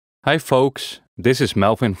Hi folks, this is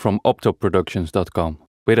Melvin from optoproductions.com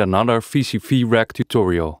with another VCV rack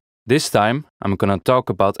tutorial. This time I'm gonna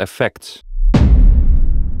talk about effects.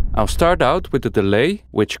 I'll start out with the delay,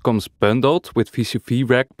 which comes bundled with VCV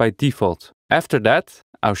rack by default. After that,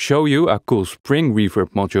 I'll show you a cool spring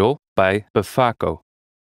reverb module by Befaco.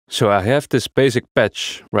 So I have this basic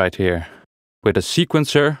patch right here with a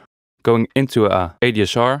sequencer going into a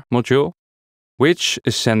ADSR module, which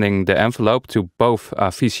is sending the envelope to both a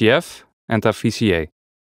VCF and a VCA.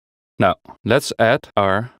 Now, let's add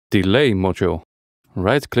our delay module.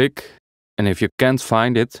 Right click, and if you can't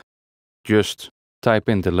find it, just type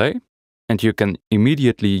in delay, and you can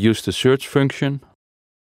immediately use the search function,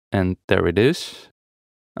 and there it is.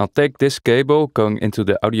 I'll take this cable going into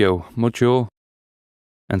the audio module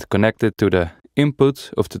and connect it to the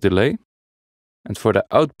input of the delay. And for the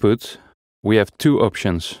output, we have two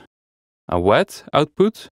options: a wet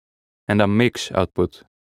output and a mix output.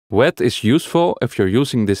 Wet is useful if you're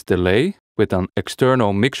using this delay with an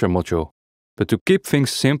external mixer module. But to keep things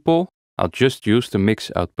simple, I'll just use the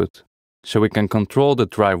mix output, so we can control the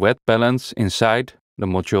dry-wet balance inside the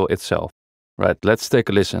module itself. Right, let's take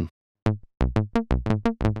a listen.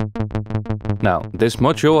 Now, this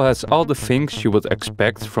module has all the things you would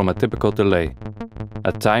expect from a typical delay.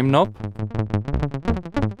 A time knob,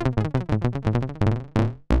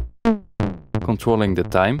 controlling the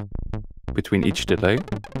time between each delay,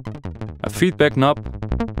 a feedback knob,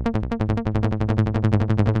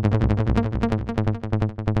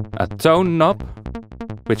 a tone knob,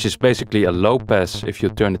 which is basically a low pass if you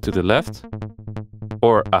turn it to the left,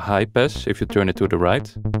 or a high pass if you turn it to the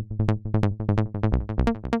right,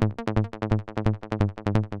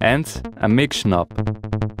 and a mix knob.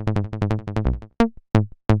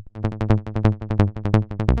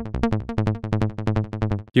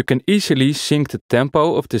 You can easily sync the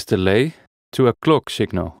tempo of this delay to a clock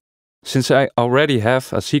signal. Since I already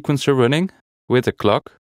have a sequencer running with a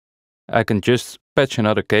clock, I can just patch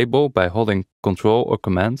another cable by holding Ctrl or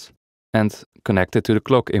Command and connect it to the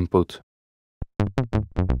clock input.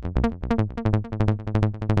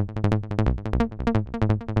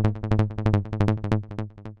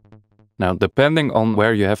 Now, depending on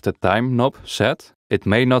where you have the time knob set, it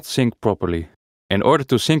may not sync properly. In order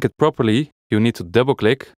to sync it properly, you need to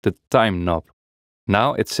double-click the time knob.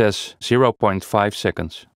 Now it says 0.5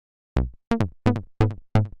 seconds.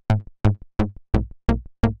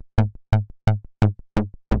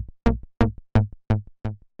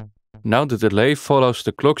 Now the delay follows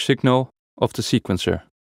the clock signal of the sequencer,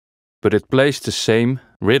 but it plays the same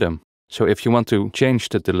rhythm. So if you want to change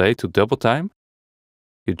the delay to double time,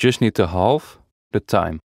 you just need to halve the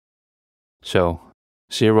time. So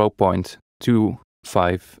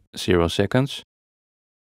 0.250 seconds.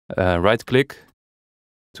 Right click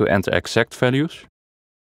to enter exact values.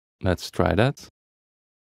 Let's try that.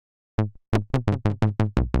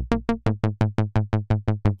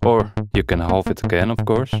 Or you can halve it again, of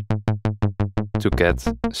course, to get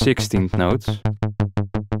 16th notes.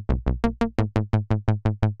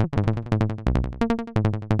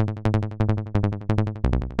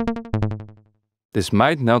 This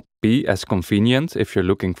might not be as convenient if you're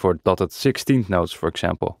looking for dotted 16th notes, for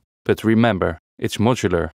example. But remember, it's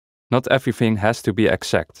modular. Not everything has to be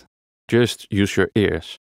exact. Just use your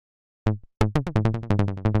ears.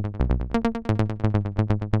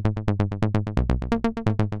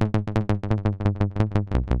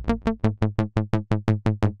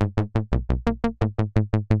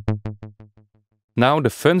 Now the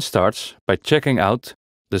fun starts by checking out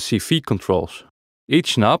the CV controls.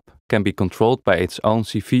 Each knob can be controlled by its own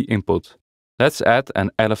CV input. Let's add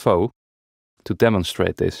an LFO to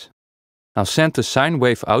demonstrate this. I'll send the sine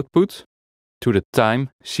wave output to the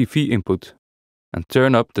time CV input and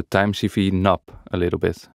turn up the time CV knob a little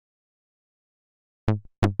bit.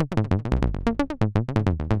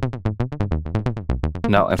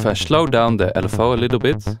 Now if I slow down the LFO a little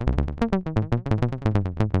bit,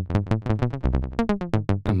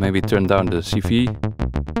 and maybe turn down the CV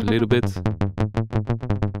a little bit,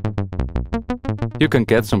 you can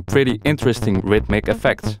get some pretty interesting rhythmic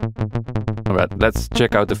effects. Alright, let's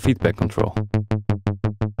check out the feedback control.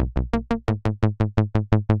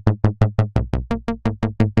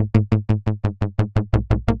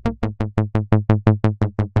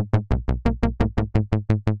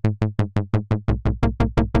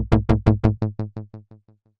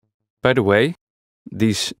 By the way,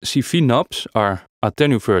 these CV knobs are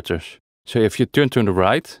attenuverters. So if you turn to the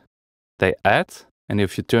right, they add, and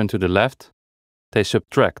if you turn to the left, they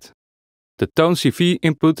subtract. The tone CV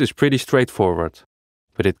input is pretty straightforward,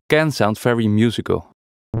 but it can sound very musical.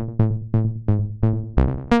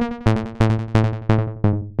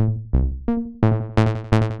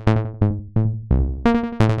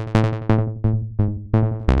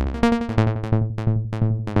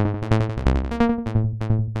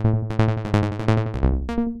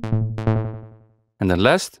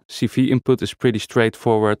 last CV input is pretty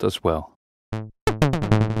straightforward as well.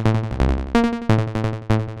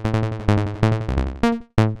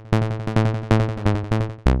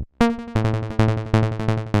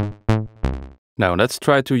 Now let's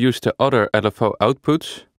try to use the other LFO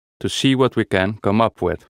outputs to see what we can come up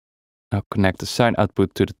with. Now connect the sine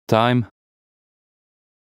output to the time,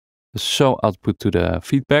 the saw output to the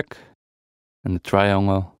feedback, and the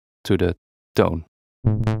triangle to the tone.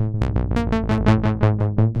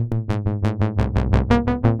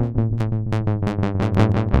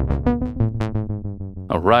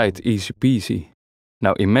 Alright, easy peasy.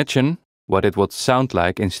 Now imagine what it would sound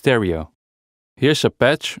like in stereo. Here's a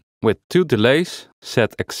patch with 2 delays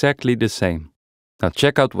set exactly the same. Now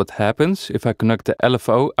check out what happens if I connect the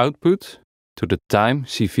LFO output to the time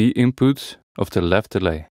CV input of the left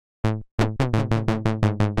delay.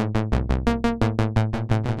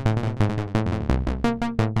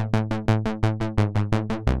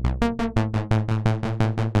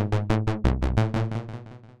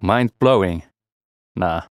 Mind-blowing.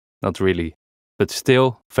 Nah, not really, but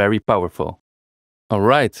still very powerful.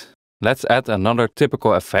 Alright, let's add another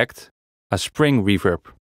typical effect, a spring reverb.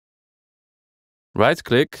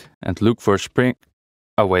 Right-click and look for spring...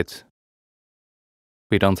 Oh wait,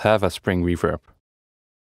 we don't have a spring reverb.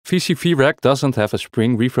 VCV Rack doesn't have a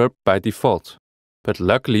spring reverb by default, but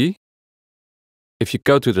luckily, if you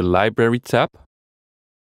go to the Library tab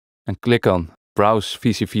and click on Browse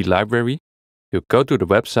VCV Library, you go to the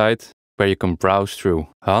website where you can browse through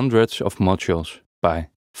hundreds of modules by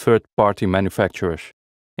third-party manufacturers,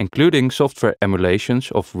 including software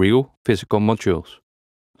emulations of real physical modules.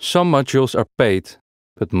 Some modules are paid,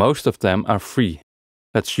 but most of them are free.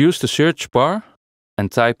 Let's use the search bar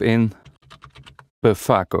and type in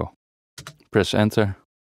Befaco. Press enter.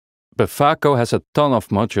 Befaco has a ton of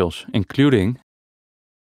modules, including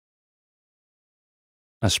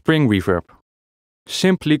a spring reverb.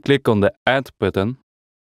 Simply click on the Add button,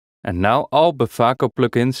 and now all Befaco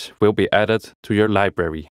plugins will be added to your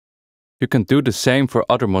library. You can do the same for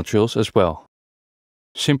other modules as well.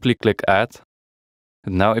 Simply click Add,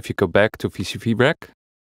 and now if you go back to VCV Rack,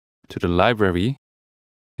 to the library,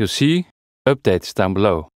 you'll see Updates down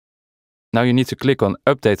below. Now you need to click on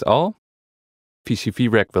Update All.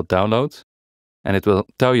 VCV Rack will download, and it will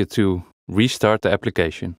tell you to restart the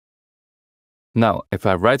application. Now, if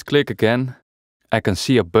I right-click again, I can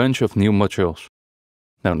see a bunch of new modules.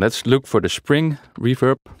 Now let's look for the spring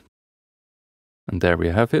reverb. And there we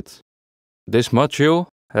have it. This module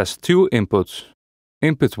has 2 inputs.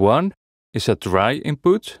 Input 1 is a dry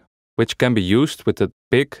input, which can be used with a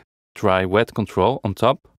big dry-wet control on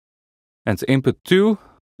top. And input 2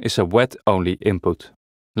 is a wet-only input.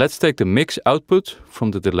 Let's take the mix output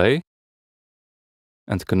from the delay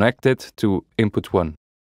and connect it to input 1.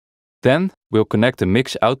 Then we'll connect the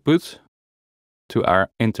mix output to our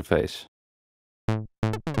interface.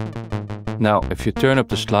 Now, if you turn up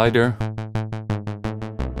the slider,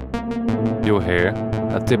 you'll hear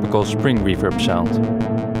a typical spring reverb sound.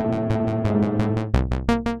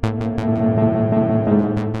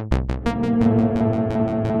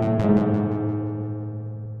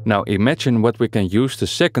 Now imagine what we can use the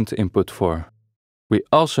second input for. We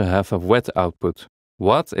also have a wet output.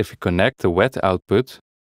 What if we connect the wet output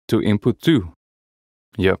to input 2?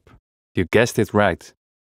 Yup, you guessed it right.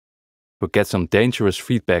 We'll get some dangerous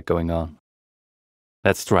feedback going on.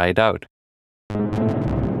 Let's try it out.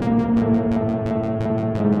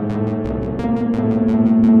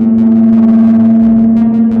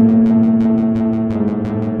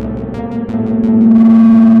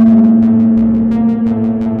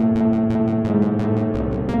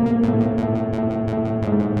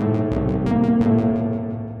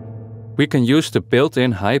 We can use the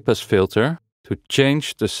built-in high-pass filter to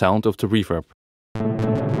change the sound of the reverb.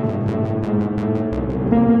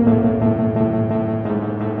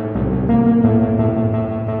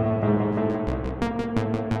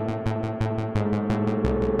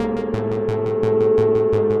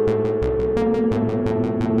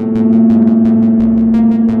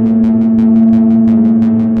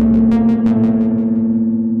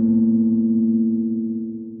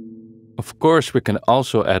 Of course, we can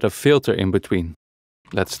also add a filter in between.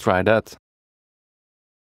 Let's try that.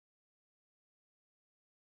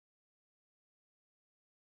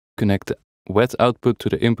 Connect the wet output to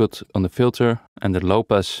the input on the filter and the low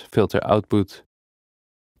pass filter output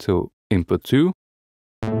to input 2.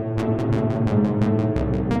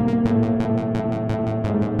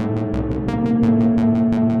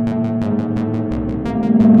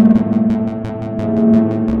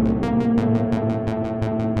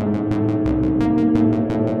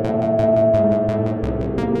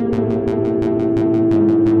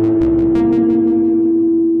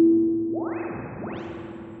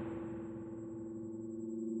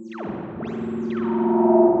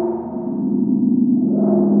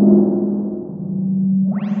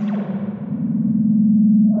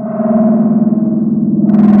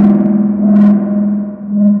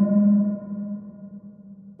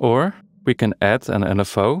 we can add an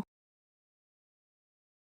LFO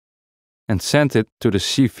and send it to the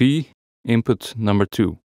CV input number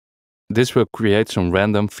 2. This will create some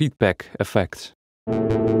random feedback effects.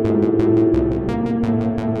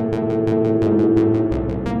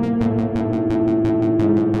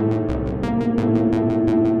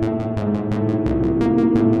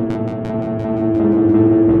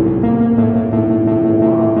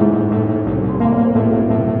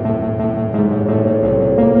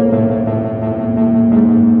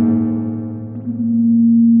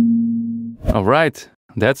 Alright,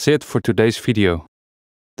 that's it for today's video.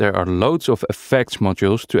 There are loads of effects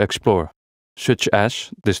modules to explore, such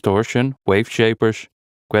as distortion, wave shapers,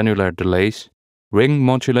 granular delays, ring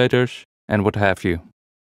modulators, and what have you.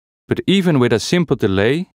 But even with a simple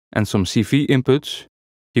delay and some CV inputs,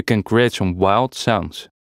 you can create some wild sounds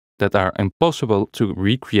that are impossible to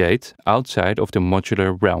recreate outside of the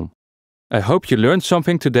modular realm. I hope you learned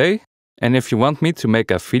something today, and if you want me to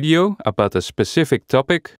make a video about a specific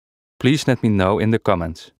topic, please let me know in the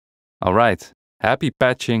comments. Alright, happy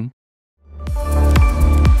patching!